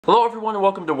Hello everyone and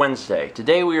welcome to Wednesday.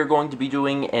 Today we are going to be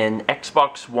doing an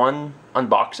Xbox One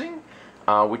unboxing,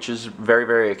 which is very,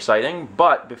 very exciting.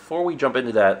 But before we jump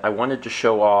into that, I wanted to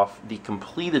show off the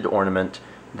completed ornament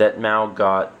that Mao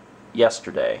got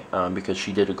yesterday, because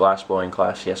she did a glass blowing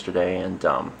class yesterday and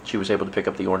she was able to pick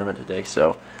up the ornament today.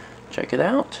 So check it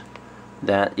out.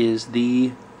 That is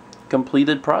the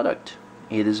completed product.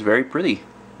 It is very pretty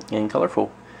and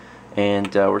colorful.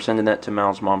 And we're sending that to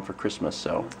Mao's mom for Christmas,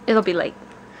 so... It'll be late.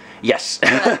 Yes.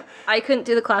 I couldn't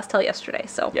do the class till yesterday,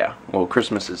 so... Yeah, well,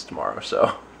 Christmas is tomorrow,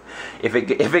 so... If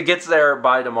it gets there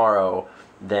by tomorrow,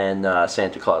 then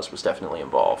Santa Claus was definitely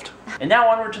involved. And now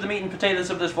onward to the meat and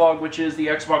potatoes of this vlog, which is the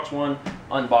Xbox One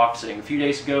unboxing. A few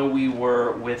days ago, we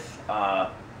were with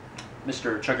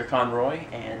Mr. Chugga Conroy,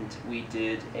 and we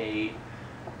did a...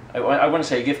 I want to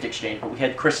say a gift exchange, but we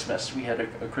had Christmas. We had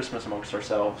a Christmas amongst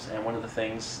ourselves, and one of the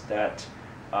things that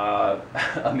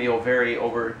Emil very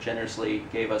over-generously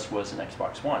gave us was an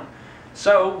Xbox One.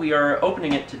 So we are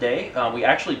opening it today. We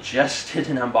actually just did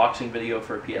an unboxing video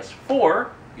for a PS4,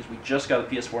 because we just got a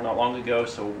PS4 not long ago,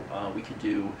 so we could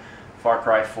do Far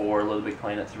Cry 4, Little Big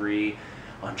Planet 3,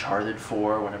 Uncharted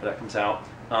 4, whenever that comes out.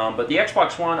 But the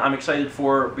Xbox One I'm excited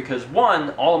for because, one,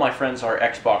 all of my friends are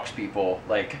Xbox people,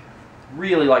 like,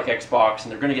 really like Xbox,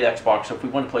 and they're going to get Xbox, so if we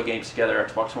want to play games together,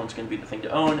 Xbox One's going to be the thing to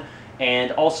own.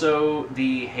 And also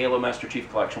the Halo Master Chief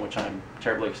Collection, which I'm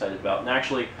terribly excited about. And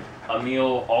actually,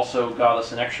 Emil also got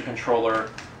us an extra controller,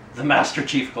 the Master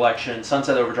Chief Collection,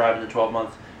 Sunset Overdrive, and a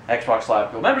 12-month Xbox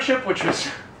Live Gold membership, which was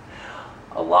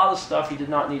a lot of stuff. He did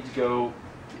not need to go...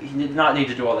 He did not need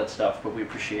to do all that stuff, but we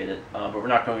appreciate it. But we're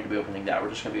not going to be opening that. We're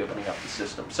just going to be opening up the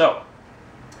system. So,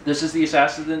 this is the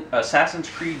Assassin's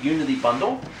Creed Unity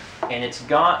bundle, and it's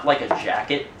got like a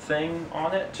jacket thing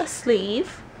on it. A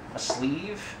sleeve. A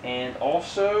sleeve, and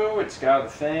also it's got a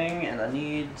thing, and I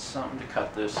need something to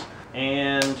cut this.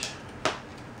 And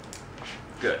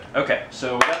good. Okay,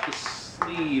 so we got the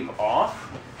sleeve off.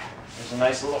 There's a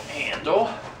nice little handle,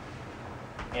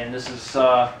 and this is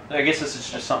I guess this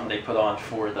is just something they put on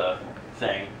for the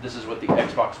thing. This is what the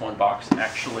Xbox One box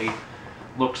actually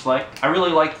looks like. I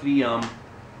really like the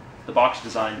box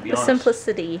design, to be honest.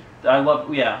 Simplicity. I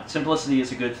love, yeah, simplicity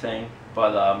is a good thing,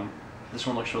 but this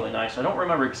one looks really nice. I don't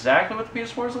remember exactly what the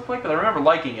PS4s look like, but I remember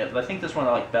liking it. But I think this one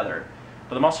I like better.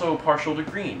 But I'm also partial to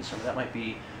green, so that might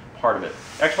be part of it.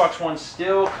 Xbox One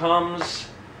still comes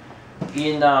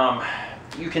in...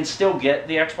 you can still get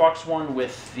the Xbox One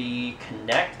with the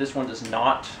Kinect. This one does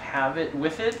not have it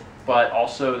with it, but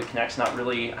also the Kinect's not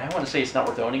really... I don't want to say it's not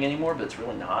worth owning anymore, but it's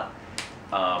really not.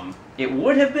 It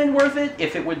would have been worth it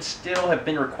if it would still have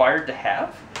been required to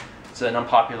have. It's an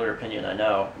unpopular opinion, I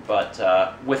know, but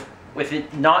with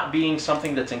it not being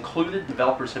something that's included,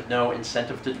 developers have no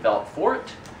incentive to develop for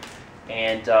it.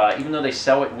 And even though they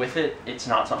sell it with it, it's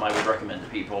not something I would recommend to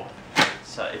people.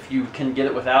 So if you can get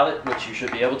it without it, which you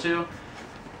should be able to,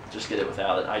 just get it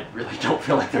without it. I really don't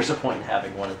feel like there's a point in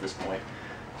having one at this point.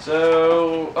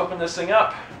 So open this thing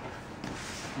up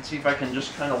and see if I can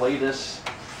just kind of lay this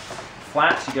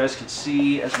flat so you guys can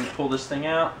see as we pull this thing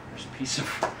out. There's a piece of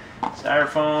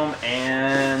styrofoam,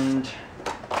 and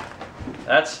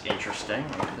that's interesting.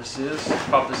 What this is.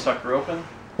 Pop this sucker open.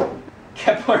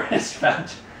 Kepler has found...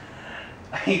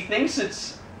 He thinks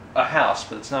it's a house,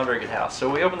 but it's not a very good house. So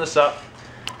we open this up.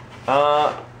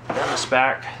 Down this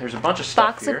back, there's a bunch of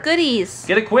stuff Box here. of goodies.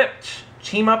 Get equipped.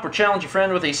 Team up or challenge a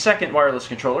friend with a second wireless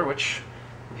controller, which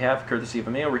we have courtesy of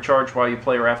Emil. Recharge while you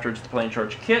play or afterwards to play and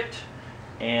charge kit.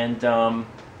 And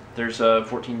there's a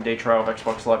 14-day trial of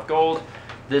Xbox Live Gold.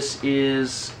 This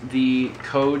is the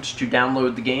codes to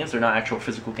download the games. They're not actual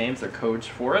physical games, they're codes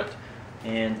for it.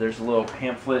 And there's a little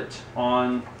pamphlet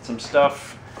on some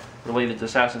stuff related to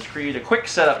Assassin's Creed. A quick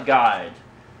setup guide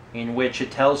in which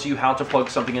it tells you how to plug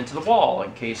something into the wall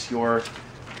in case you're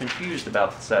confused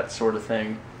about that sort of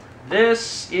thing.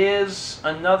 This is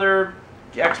another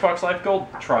Xbox Live Gold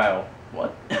trial.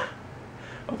 What?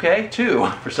 Okay, 2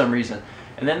 for some reason.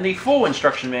 And then the full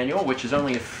instruction manual, which is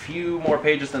only a few more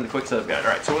pages than the quick setup guide.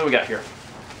 Alright, so what do we got here?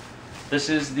 This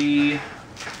is the...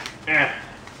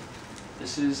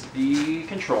 This is the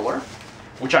controller,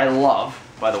 which I love,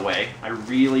 by the way. I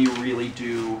really, really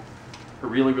do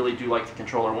like the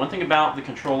controller. One thing about the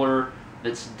controller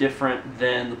that's different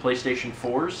than the PlayStation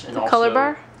 4's, and the also... color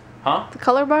bar? Huh? The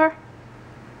color bar?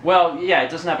 Well, yeah,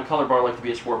 it doesn't have a color bar like the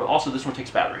PS4, but also this one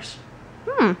takes batteries.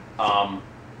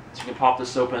 So you can pop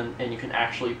this open, and you can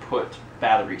actually put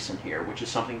batteries in here, which is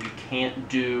something you can't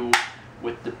do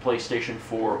with the PlayStation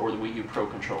 4 or the Wii U Pro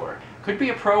controller. Could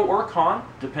be a pro or a con,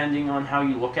 depending on how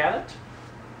you look at it.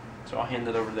 So I'll hand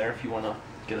it over there if you want to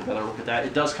get a better look at that.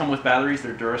 It does come with batteries.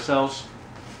 They're Duracells.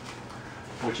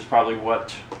 which is probably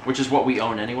what we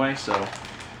own anyway. So,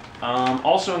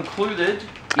 also included.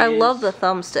 I love the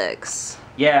thumbsticks.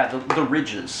 Yeah, the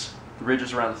ridges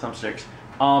around the thumbsticks.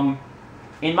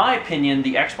 In my opinion,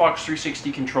 the Xbox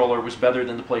 360 controller was better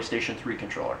than the PlayStation 3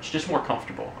 controller. It's just more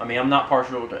comfortable. I mean, I'm not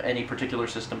partial to any particular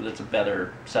system that's a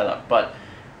better setup, but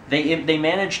they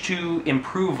managed to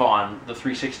improve on the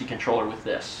 360 controller with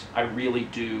this. I really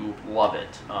do love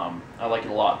it. I like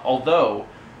it a lot. Although,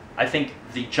 I think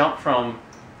the jump from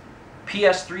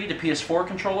PS3 to PS4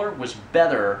 controller was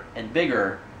better and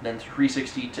bigger than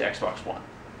 360 to Xbox One.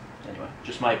 Anyway,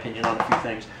 just my opinion on a few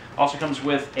things. Also comes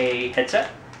with a headset,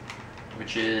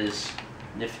 which is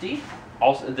nifty.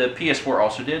 Also, the PS4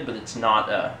 also did, but it's not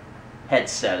a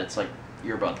headset. It's like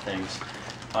earbud things.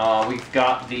 We've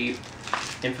got the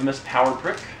infamous power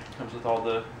brick. Comes with all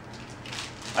the...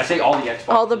 I say all the Xbox.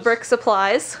 All the brick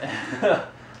supplies.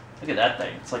 Look at that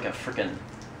thing. It's like a freaking...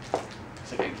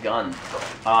 It's like a gun.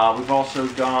 We've also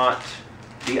got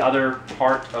the other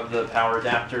part of the power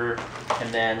adapter,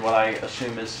 and then what I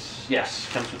assume is,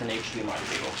 yes, comes with an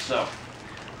HDMI cable. So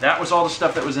that was all the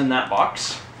stuff that was in that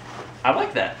box. I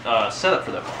like that setup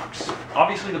for that box.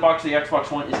 Obviously, the box of the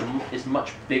Xbox One is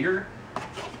much bigger,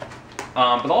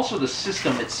 but also the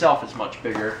system itself is much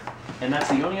bigger, and that's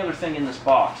the only other thing in this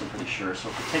box, I'm pretty sure. So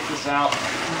if we take this out,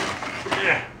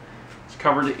 it's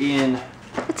covered in...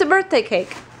 It's a birthday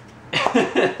cake.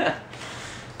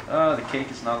 The cake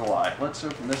is not a lie. Let's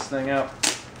open this thing up.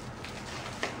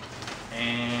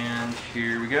 And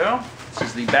here we go. This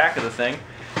is the back of the thing.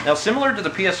 Now, similar to the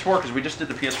PS4, because we just did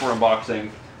the PS4 unboxing,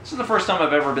 this is the first time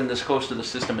I've ever been this close to the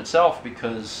system itself,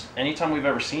 because anytime we've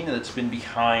ever seen it, it's been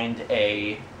behind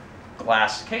a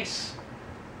glass case.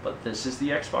 But this is the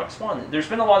Xbox One. There's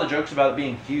been a lot of jokes about it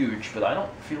being huge, but I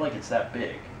don't feel like it's that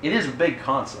big. It is a big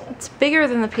console. It's bigger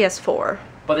than the PS4.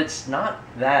 But it's not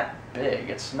that big.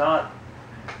 It's not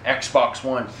Xbox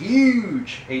One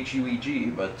huge, H-U-E-G,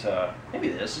 but maybe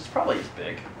it is. It's probably as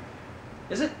big.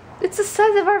 Is it? It's the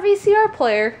size of our VCR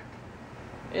player.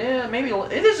 Yeah, maybe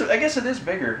it is. I guess it is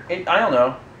bigger. I don't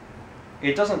know.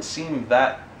 It doesn't seem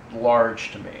that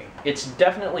large to me. It's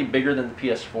definitely bigger than the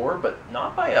PS4, but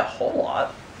not by a whole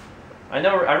lot. I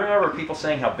remember people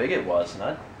saying how big it was,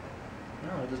 and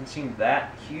no, it doesn't seem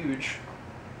that huge.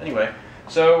 Anyway,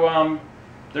 so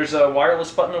there's a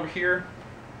wireless button over here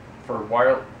for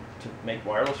to make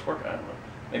wireless work. I don't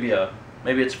know.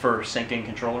 Maybe it's for syncing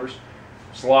controllers.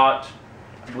 Slot.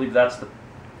 I believe that's the.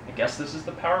 I guess this is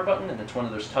the power button, and it's one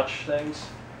of those touch things.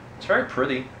 It's very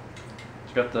pretty.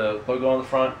 It's got the logo on the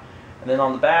front, and then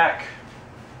on the back,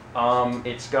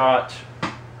 it's got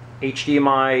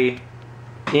HDMI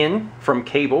in from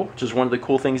cable, which is one of the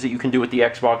cool things that you can do with the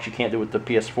Xbox you can't do with the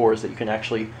PS4, is that you can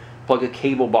actually plug a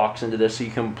cable box into this so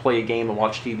you can play a game and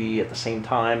watch TV at the same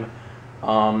time.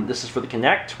 This is for the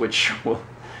Kinect, which will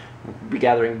be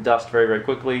gathering dust very, very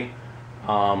quickly.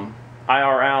 IR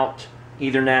out,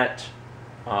 Ethernet,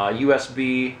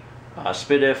 USB,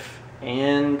 SPDIF,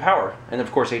 and power. And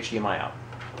of course HDMI out.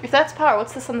 If that's power,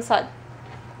 what's this on the side?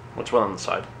 Which one on the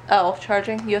side? Oh,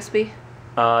 charging, USB?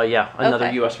 Yeah, another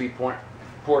Okay. USB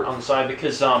port on the side,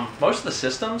 because most of the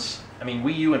systems, I mean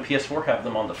Wii U and PS4 have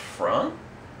them on the front,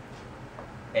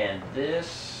 and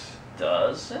this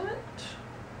doesn't,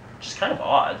 which is kind of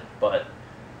odd, but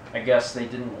I guess they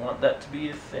didn't want that to be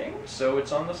a thing, so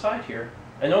it's on the side here.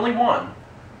 And only one,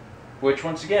 which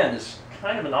once again is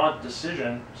kind of an odd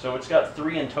decision, so it's got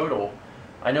 3 in total.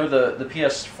 I know the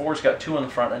PS4's got 2 on the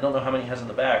front, I don't know how many it has in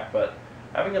the back, but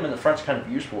having them in the front's kind of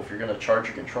useful if you're going to charge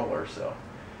your controller, so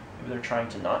maybe they're trying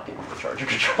to not get you to charge your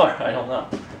controller, I don't know.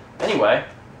 Anyway,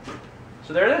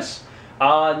 so there it is.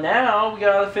 Now we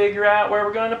gotta figure out where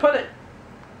we're going to put it.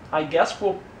 I guess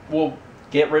we'll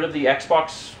get rid of the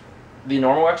Xbox, the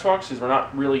normal Xbox, because we're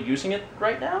not really using it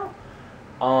right now.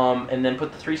 And then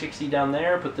put the 360 down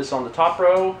there, put this on the top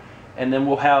row, and then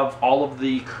we'll have all of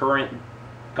the current,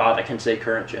 God, I can say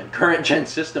current gen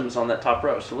systems on that top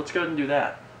row. So let's go ahead and do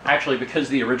that. Actually, because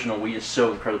the original Wii is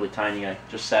so incredibly tiny, I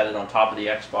just sat it on top of the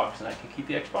Xbox, and I can keep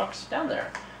the Xbox down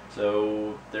there.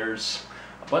 So there's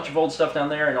a bunch of old stuff down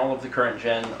there, and all of the current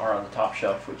gen are on the top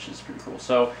shelf, which is pretty cool.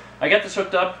 So I got this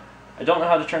hooked up. I don't know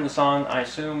how to turn this on. I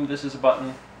assume this is a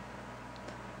button.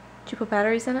 Did you put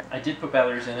batteries in it? I did put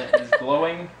batteries in it. It is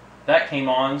glowing. That came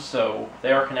on, so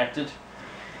they are connected.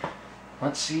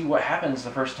 Let's see what happens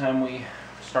the first time we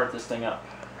start this thing up.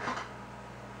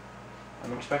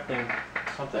 I'm expecting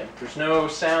something. There's no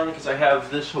sound because I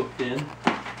have this hooked in.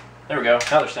 There we go.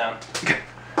 Now there's sound.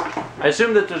 I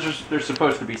assume that there's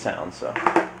supposed to be sound, so.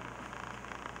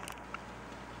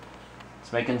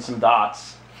 It's making some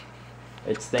dots.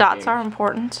 It's thinking. Dots are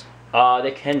important.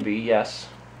 They can be, yes.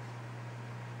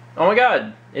 Oh my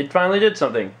god, it finally did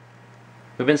something.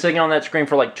 We've been sitting on that screen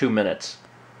for like 2 minutes.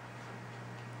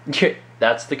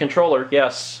 That's the controller,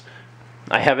 yes.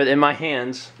 I have it in my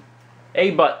hands.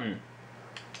 A button.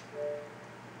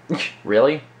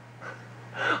 Really?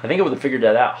 I think I would have figured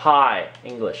that out. Hi,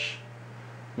 English.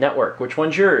 Network, which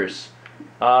one's yours?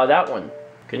 That one.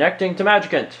 Connecting to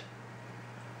Magicant.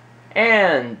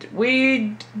 And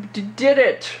we did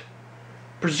it.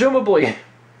 Presumably.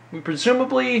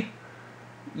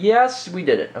 Yes, we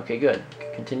did it. Okay, good.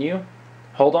 Continue.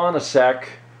 Hold on a sec.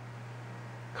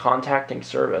 Contacting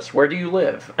service. Where do you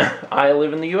live? I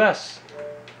live in the US.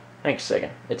 Thanks a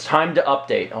second. It's time to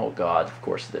update. Oh god, of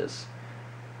course it is.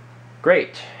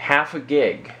 Great. Half a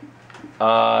gig.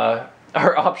 Our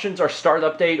options are start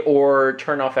update or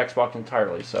turn off Xbox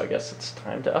entirely, so I guess it's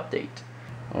time to update.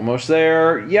 Almost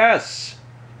there. Yes!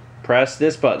 Press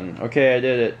this button. Okay, I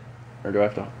did it. Or do I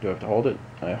have to hold it?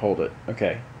 I hold it.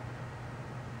 Okay.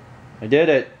 I did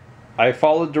it. I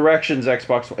followed directions,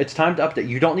 Xbox. It's time to update.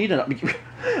 You don't need an update.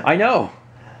 I know.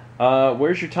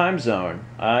 Where's your time zone?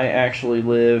 I actually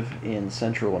live in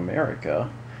Central America.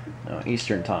 No,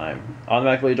 Eastern time.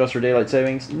 Automatically adjust for daylight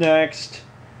savings. Next.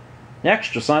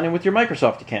 Next, you'll sign in with your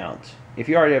Microsoft account. If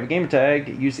you already have a gamer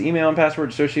tag, use the email and password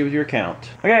associated with your account.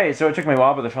 Okay, so it took me a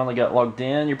while, but I finally got logged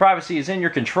in. Your privacy is in your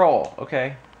control.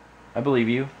 Okay, I believe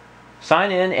you.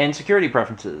 Sign in and security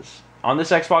preferences. On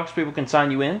this Xbox, people can sign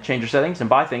you in, change your settings, and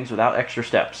buy things without extra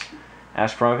steps.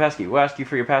 Ask for my passkey. We'll ask you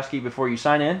for your passkey before you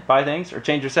sign in, buy things, or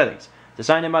change your settings. To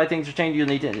sign in, buy things, or change, you'll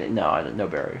need to... No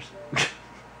barriers.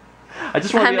 I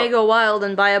just want to may go wild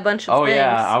and buy a bunch of things. Oh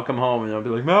yeah, I'll come home and I'll be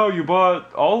like, no, you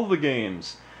bought all of the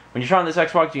games. When you try on this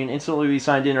Xbox, you can instantly be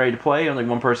signed in, ready to play. Only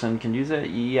one person can use it.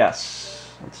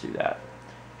 Yes, let's do that.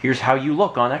 Here's how you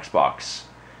look on Xbox.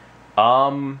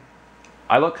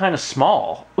 I look kind of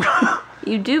small.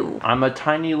 You do. I'm a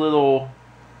tiny little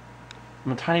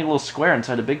square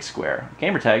inside a big square.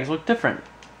 Gamer tags look different.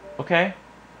 Okay.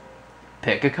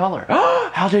 Pick a color.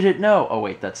 How did it know? Oh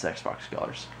wait, that's the Xbox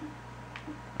colors.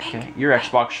 Okay, your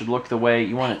Xbox should look the way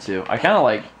you want it to. I kind of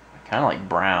like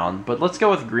brown, but let's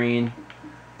go with green.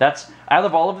 That's out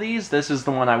of all of these, this is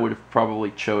the one I would have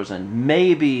probably chosen.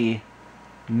 Maybe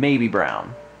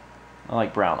brown. I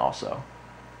like brown also.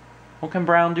 What can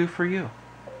brown do for you?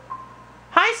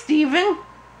 Hi, Steven!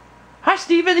 Hi,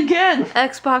 Steven again!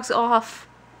 Xbox off.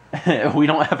 We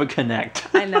don't have a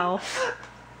Connect. I know.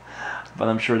 But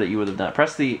I'm sure that you would have done it.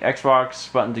 Press the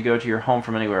Xbox button to go to your home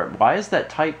from anywhere. Why does that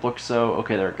type look so...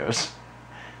 Okay, there it goes.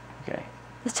 Okay.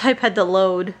 The type had to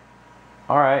load.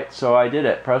 Alright, so I did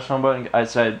it. Press home button. I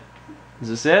said, is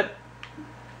this it?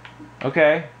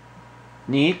 Okay.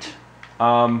 Neat.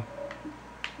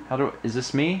 Is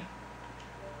this me?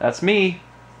 That's me.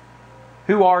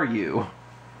 Who are you?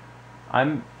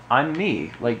 I'm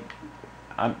me. Like,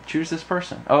 choose this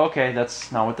person. Oh, okay,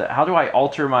 that's not what that... How do I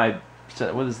alter my...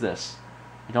 What is this?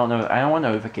 I don't know. I don't want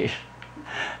notification.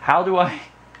 How do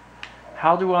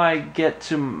I get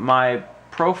to my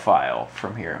profile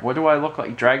from here? What do I look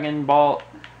like? Dragon Ball?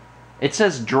 It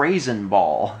says Drazen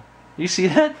Ball. You see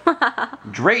that?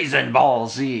 Drazen Ball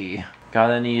Z.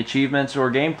 Got any achievements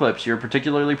or game clips you're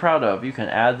particularly proud of? You can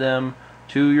add them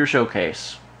to your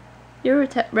showcase. Your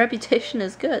reputation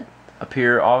is good.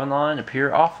 Appear online,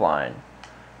 appear offline.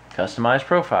 Customize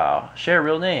profile. Share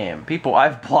real name. People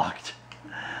I've blocked.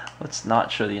 Let's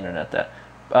not show the internet that.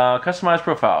 Customize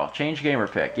profile. Change gamer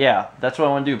pick. Yeah, that's what I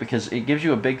want to do because it gives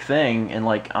you a big thing and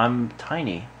like I'm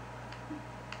tiny.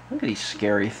 Look at these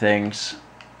scary things.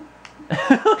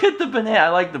 Look at the banana. I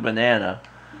like the banana.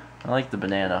 I like the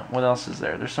banana. What else is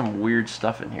there? There's some weird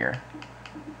stuff in here.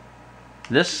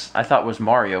 This I thought was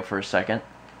Mario for a second,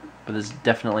 but it's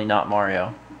definitely not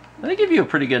Mario. They give you a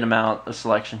pretty good amount of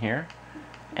selection here.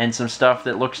 And some stuff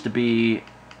that looks to be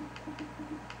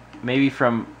maybe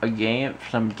from a game,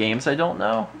 some games I don't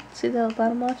know. See the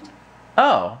bottom left?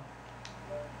 Oh.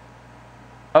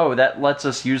 Oh, that lets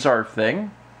us use our thing?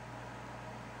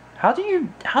 How do you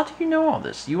know all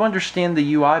this? You understand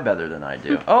the UI better than I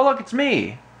do. Oh, look, it's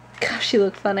me. Gosh, you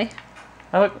look funny.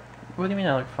 What do you mean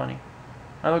I look funny?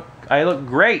 I look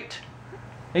great.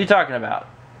 What are you talking about?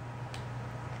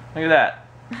 Look at that.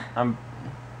 I'm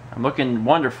looking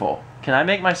wonderful. Can I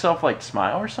make myself like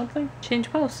smile or something?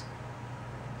 Change pose.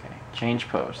 Okay, change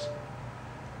pose.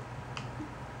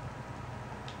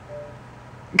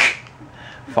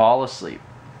 Fall asleep.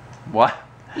 What?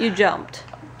 You jumped.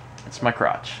 It's my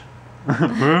crotch.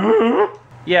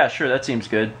 Yeah, sure, that seems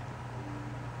good.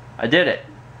 I did it.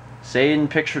 Save in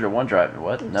picture to OneDrive.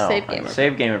 What? No.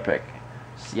 Save gamer pick.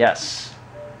 Yes.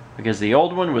 Because the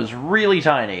old one was really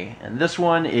tiny, and this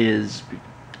one is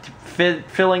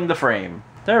filling the frame.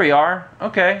 There we are.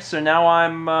 Okay, so now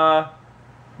I'm on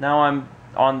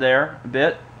there a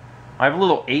bit. I have a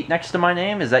little 8 next to my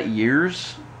name. Is that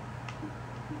years?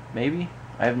 Maybe?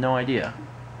 I have no idea.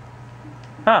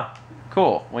 Huh.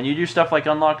 Cool. When you do stuff like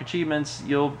unlock achievements,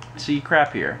 you'll see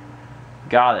crap here.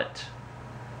 Got it.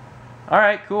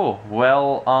 Alright, cool.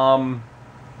 Well,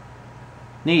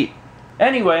 neat.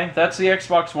 Anyway, that's the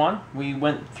Xbox One. We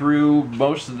went through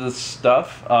most of the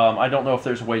stuff. I don't know if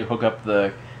there's a way to hook up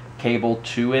the cable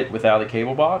to it without a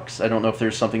cable box. I don't know if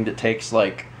there's something that takes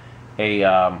like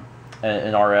an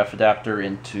RF adapter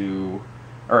into,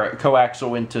 or a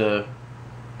coaxial into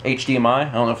HDMI.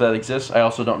 I don't know if that exists. I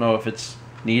also don't know if it's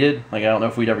needed. Like, I don't know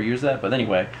if we'd ever use that. But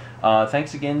anyway,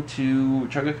 thanks again to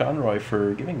Chugga Conroy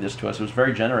for giving this to us. It was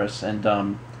very generous,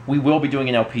 and we will be doing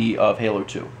an LP of Halo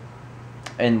 2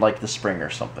 in like the spring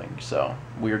or something. So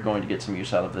we are going to get some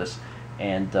use out of this,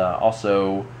 and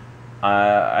also.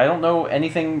 I don't know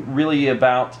anything really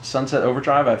about Sunset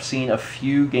Overdrive. I've seen a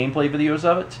few gameplay videos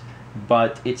of it,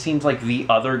 but it seems like the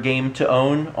other game to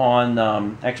own on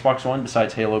Xbox One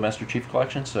besides Halo Master Chief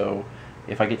Collection. So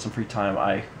if I get some free time,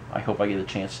 I hope I get a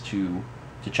chance to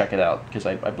check it out, because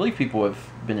I believe people have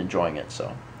been enjoying it.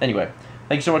 So anyway,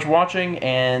 thank you so much for watching,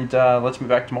 and let's move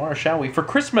back tomorrow, shall we? For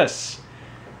Christmas!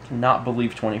 I cannot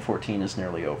believe 2014 is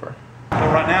nearly over. So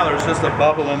right now there's just a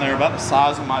bubble in there about the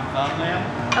size of my thumbnail.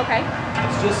 Okay.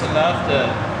 It's just enough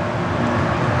to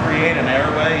create an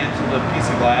airway into the piece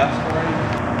of glass for you.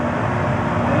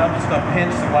 And I'm just going to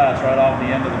pinch the glass right off the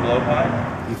end of the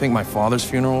blowpipe. You think my father's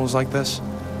funeral was like this?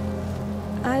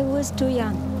 I was too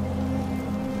young.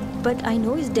 But I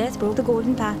know his death broke the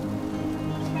golden path.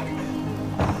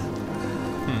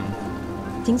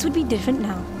 Things would be different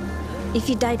now if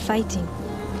he died fighting.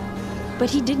 But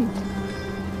he didn't.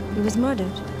 He was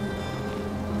murdered.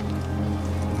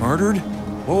 Murdered?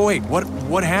 Oh, wait,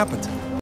 what happened?